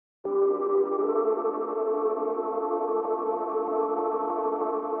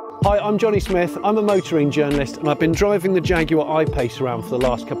Hi, I'm Johnny Smith. I'm a motoring journalist and I've been driving the Jaguar I-pace around for the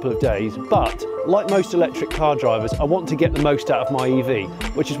last couple of days, but like most electric car drivers, I want to get the most out of my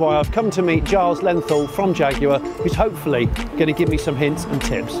EV, which is why I've come to meet Giles Lenthal from Jaguar, who's hopefully going to give me some hints and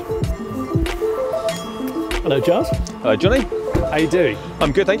tips. Hello, Giles. Hello, Johnny. How you doing?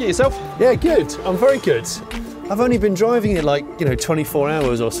 I'm good, thank you. Yourself? Yeah, good. I'm very good. I've only been driving it like, 24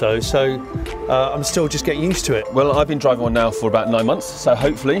 hours or so, I'm still just getting used to it. Well, I've been driving one now for about 9 months, so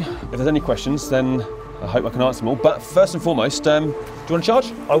hopefully, if there's any questions, then I hope I can answer them all. But first and foremost, do you want to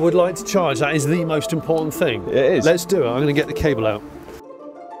charge? I would like to charge. That is the most important thing. It is. Let's do it. I'm going to get the cable out.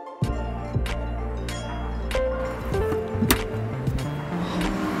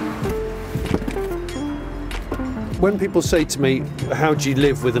 When people say to me, how do you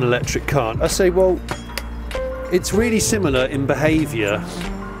live with an electric car? I say, well, it's really similar in behaviour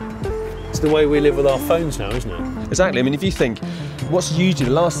to the way we live with our phones now, isn't it? Exactly. I mean, if you think, what's usually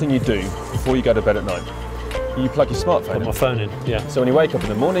the last thing you do before you go to bed at night? You plug your smartphone Put my phone in, yeah. So when you wake up in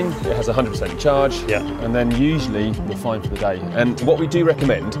the morning, it has 100% charge, yeah. And then usually you're fine for the day. And what we do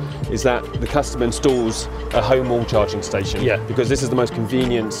recommend is that the customer installs a home wall charging station, yeah. Because this is the most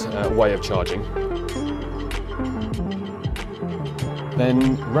convenient way of charging.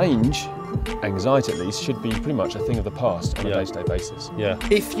 Then range, anxiety at least, should be pretty much a thing of the past on a day-to-day basis. Yeah.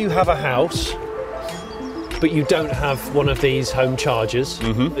 If you have a house, but you don't have one of these home chargers,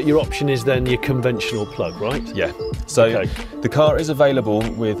 your option is then your conventional plug, right? Yeah. So the car is available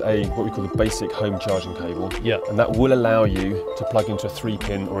with what we call the basic home charging cable. Yeah. And that will allow you to plug into a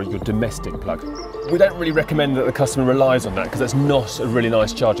 3-pin or your domestic plug. We don't really recommend that the customer relies on that because that's not a really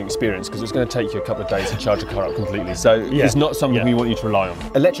nice charging experience because it's going to take you a couple of days to charge a car up completely. So it's not something we want you to rely on.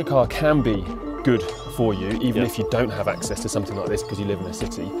 Electric car can be good for you, even if you don't have access to something like this because you live in a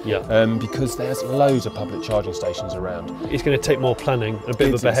city. Because there's loads of public charging stations around. It's going to take more planning, a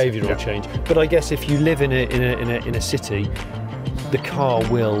bit of a behavioural change. But I guess if you live in a city, the car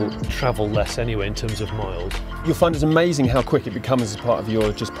will travel less anyway in terms of miles. You'll find it's amazing how quick it becomes as part of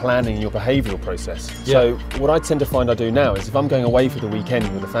your just planning your behavioural process. So what I tend to find I do now is if I'm going away for the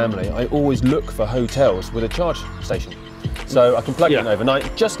weekend with the family, I always look for hotels with a charge station. So I can plug it in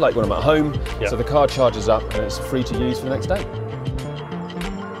overnight, just like when I'm at home, so the car charges up and it's free to use for the next day.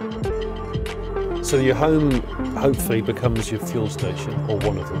 So your home hopefully becomes your fuel station, or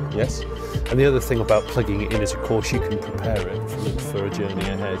one of them. Yes. And the other thing about plugging it in is, of course, you can prepare it for a journey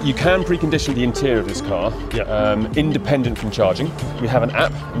ahead. You can precondition the interior of this car, independent from charging. We have an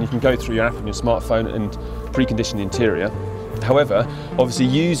app, and you can go through your app on your smartphone and precondition the interior. However, obviously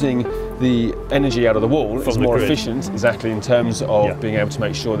using the energy out of the wall is more efficient, exactly, in terms of being able to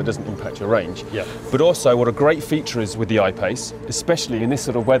make sure that it doesn't impact your range. But also what a great feature is with the I-pace, especially in this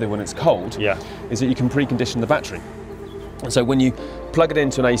sort of weather when it's cold, is that you can precondition the battery. And so when you plug it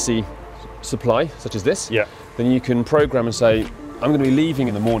into an AC supply, such as this, then you can program and say, I'm going to be leaving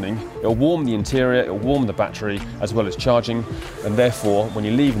in the morning, it'll warm the interior, it'll warm the battery, as well as charging, and therefore when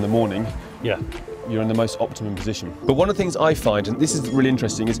you leave in the morning, you're in the most optimum position. But one of the things I find, and this is really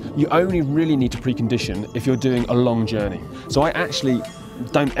interesting, is you only really need to precondition if you're doing a long journey. So I actually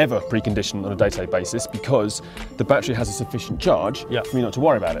don't ever precondition on a day-to-day basis because the battery has a sufficient charge for me not to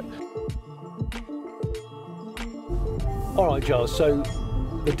worry about it. All right, Giles, so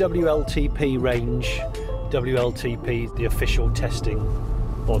the WLTP range, WLTP, the official testing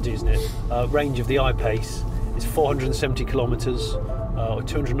body, isn't it? Range of the I-pace is 470 kilometres. Or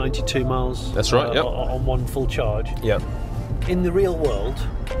 292 miles. That's right, on one full charge. In the real world,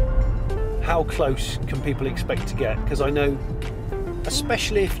 how close can people expect to get? Because I know,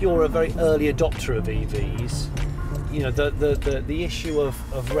 especially if you're a very early adopter of EVs, the issue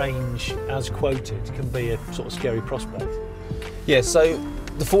of range as quoted can be a sort of scary prospect. Yeah, so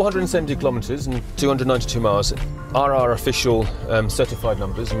the 470 kilometres and 292 miles are our official certified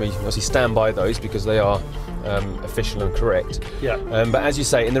numbers, and we obviously stand by those because they are official and correct. But as you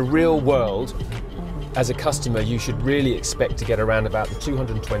say, in the real world, as a customer, you should really expect to get around about the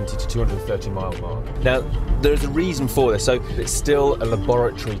 220 to 230 mile mark. Now, there's a reason for this. So it's still a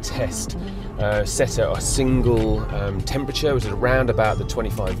laboratory test set at a single temperature, which is around about the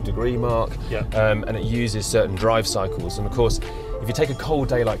 25-degree mark, and it uses certain drive cycles. And of course, if you take a cold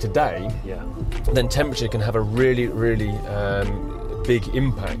day like today, then temperature can have a really, really big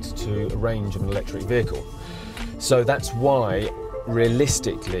impact to a range of an electric vehicle. So that's why,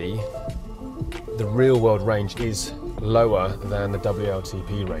 realistically, the real world range is lower than the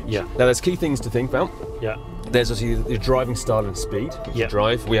WLTP range. Yeah. Now there's key things to think about. Yeah. There's obviously the driving style and speed that you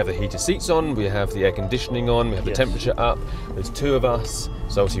drive. We have the heated seats on, we have the air conditioning on, we have the temperature up, there's two of us,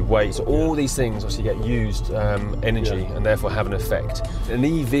 so obviously weight, so all these things obviously get used energy and therefore have an effect. An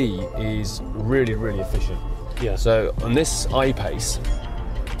EV is really, really efficient. Yeah. So on this i-pace,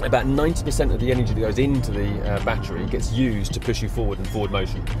 about 90% of the energy that goes into the battery gets used to push you forward in forward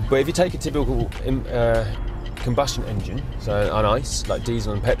motion. But if you take a typical combustion engine, so an ICE, like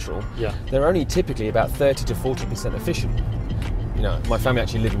diesel and petrol, they're only typically about 30 to 40% efficient. You know, my family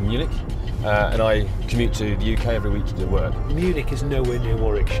actually live in Munich, and I commute to the UK every week to do work. Munich is nowhere near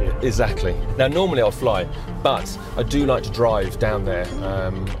Warwickshire. Exactly. Now normally I'll fly, but I do like to drive down there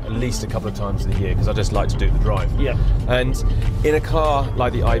at least a couple of times a year because I just like to do the drive. Yeah. And in a car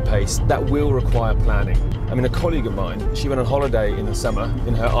like the i-pace, that will require planning. I mean, a colleague of mine, she went on holiday in the summer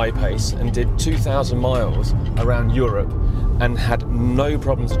in her i-pace and did 2,000 miles around Europe and had no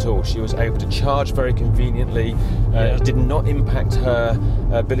problems at all. She was able to charge very conveniently. It did not impact her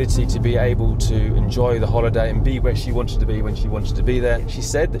ability to be able to enjoy the holiday and be where she wanted to be when she wanted to be there. She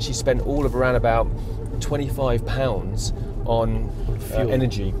said that she spent all of around about £25 on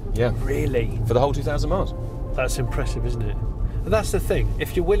energy. Yeah. Really? For the whole 2,000 miles. That's impressive, isn't it? And that's the thing.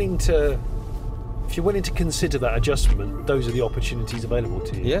 If you're willing to consider that adjustment, those are the opportunities available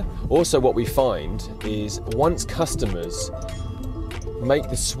to you. Yeah. Also, what we find is once customers make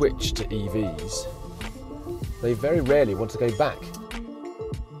the switch to EVs, they very rarely want to go back.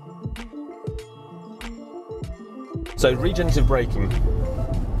 So regenerative braking.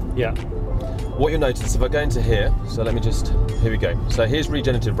 Yeah. What you'll notice if I go into here, so let me just, here we go. So here's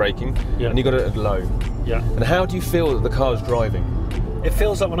regenerative braking, and you've got it at low. Yeah. And how do you feel that the car's driving? It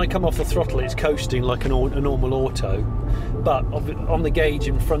feels like when I come off the throttle, it's coasting like a normal auto. But on the gauge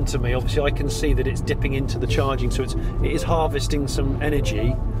in front of me, obviously I can see that it's dipping into the charging, so it is harvesting some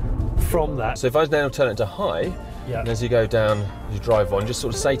energy from that. So if I now turn it to high, and as you go down, you drive on, just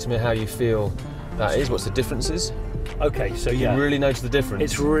sort of say to me how you feel that is, what's the differences? Okay, so You really notice the difference?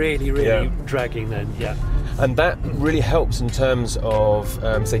 It's really dragging then, And that really helps in terms of,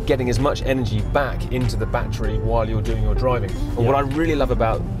 say, getting as much energy back into the battery while you're doing your driving. And what I really love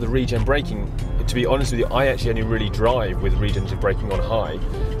about the regen braking, to be honest with you, I actually only really drive with regenerative braking on high,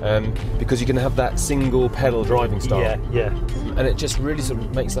 because you can have that single pedal driving style. And it just really sort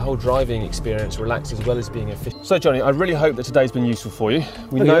of makes the whole driving experience relaxed as well as being efficient. So Johnny, I really hope that today's been useful for you.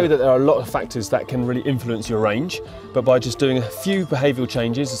 We know that there are a lot of factors that can really influence your range, but by just doing a few behavioural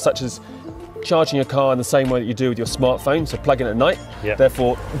changes, such as charging your car in the same way that you do with your smartphone, so plug in at night,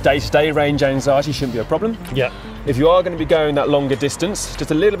 therefore day-to-day range anxiety shouldn't be a problem. If you are going to be going that longer distance,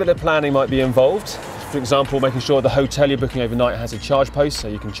 just a little bit of planning might be involved. For example, making sure the hotel you're booking overnight has a charge post so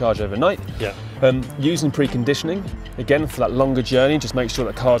you can charge overnight. Using preconditioning, again, for that longer journey, just make sure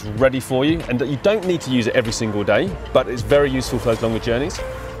that the car's ready for you and that you don't need to use it every single day, but it's very useful for those longer journeys.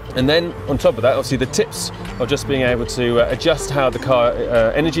 And then on top of that, obviously the tips of just being able to adjust how the car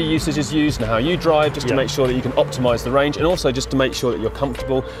energy usage is used and how you drive, just to make sure that you can optimize the range, and also just to make sure that you're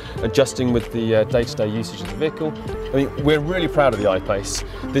comfortable adjusting with the day-to-day usage of the vehicle. I mean, we're really proud of the i-pace.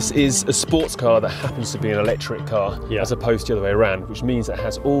 This is a sports car that happens to be an electric car, as opposed to the other way around, which means it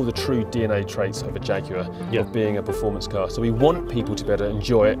has all the true DNA traits of a Jaguar, of being a performance car. So we want people to be able to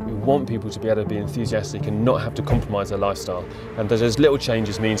enjoy it, we want people to be able to be enthusiastic and not have to compromise their lifestyle. And those little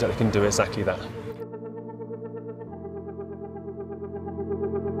changes means that they can do exactly that.